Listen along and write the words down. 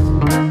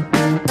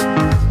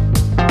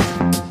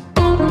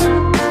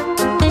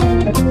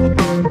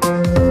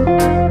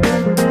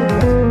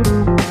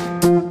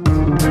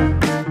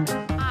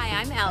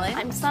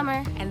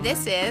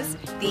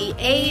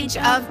Age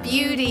of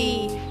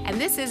Beauty,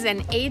 and this is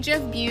an Age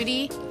of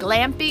Beauty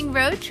glamping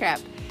road trip.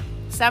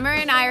 Summer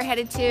and I are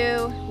headed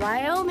to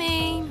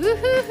Wyoming.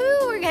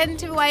 Woo-hoo-hoo! We're heading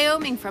to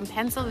Wyoming from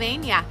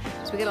Pennsylvania,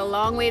 so we got a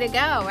long way to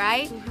go,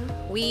 right?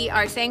 We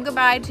are saying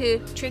goodbye to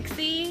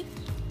Trixie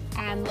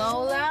and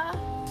Lola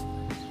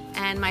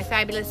and my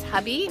fabulous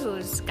hubby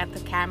who's got the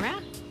camera,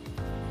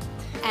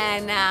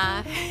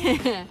 and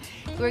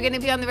we're going to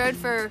be on the road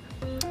for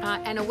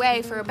and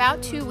away for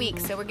about 2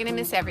 weeks, so we're going to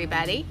miss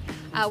everybody.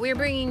 We're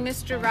bringing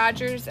Mr.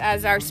 Rogers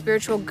as our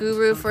spiritual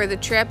guru for the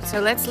trip,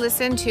 so let's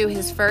listen to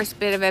his first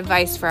bit of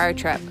advice for our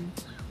trip.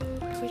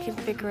 If we can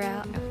figure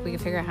out how to...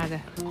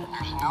 There's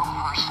no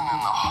person in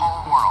the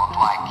whole world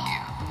like you,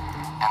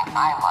 and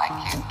I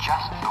like you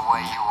just the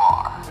way you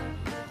are.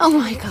 Oh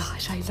my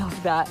gosh, I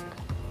love that.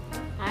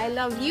 I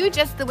love you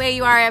just the way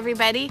you are,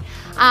 everybody.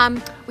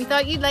 We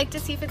thought you'd like to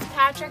see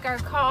Fitzpatrick, our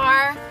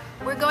car.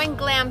 We're going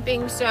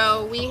glamping,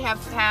 so we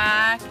have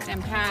packed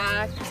and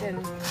packed, and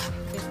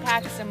we've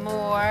packed some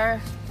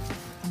more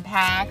and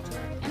packed.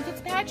 And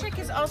Fitzpatrick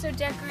is also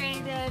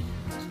decorated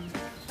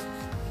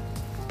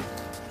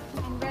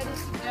and ready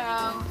to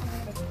go.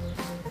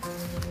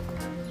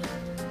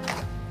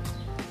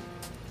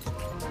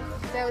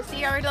 So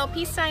see our little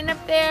peace sign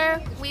up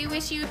there? We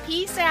wish you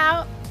peace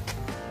out.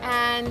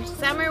 And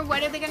Summer,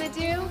 what are they gonna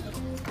do?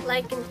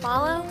 Like and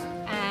follow.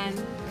 And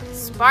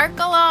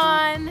sparkle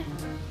on.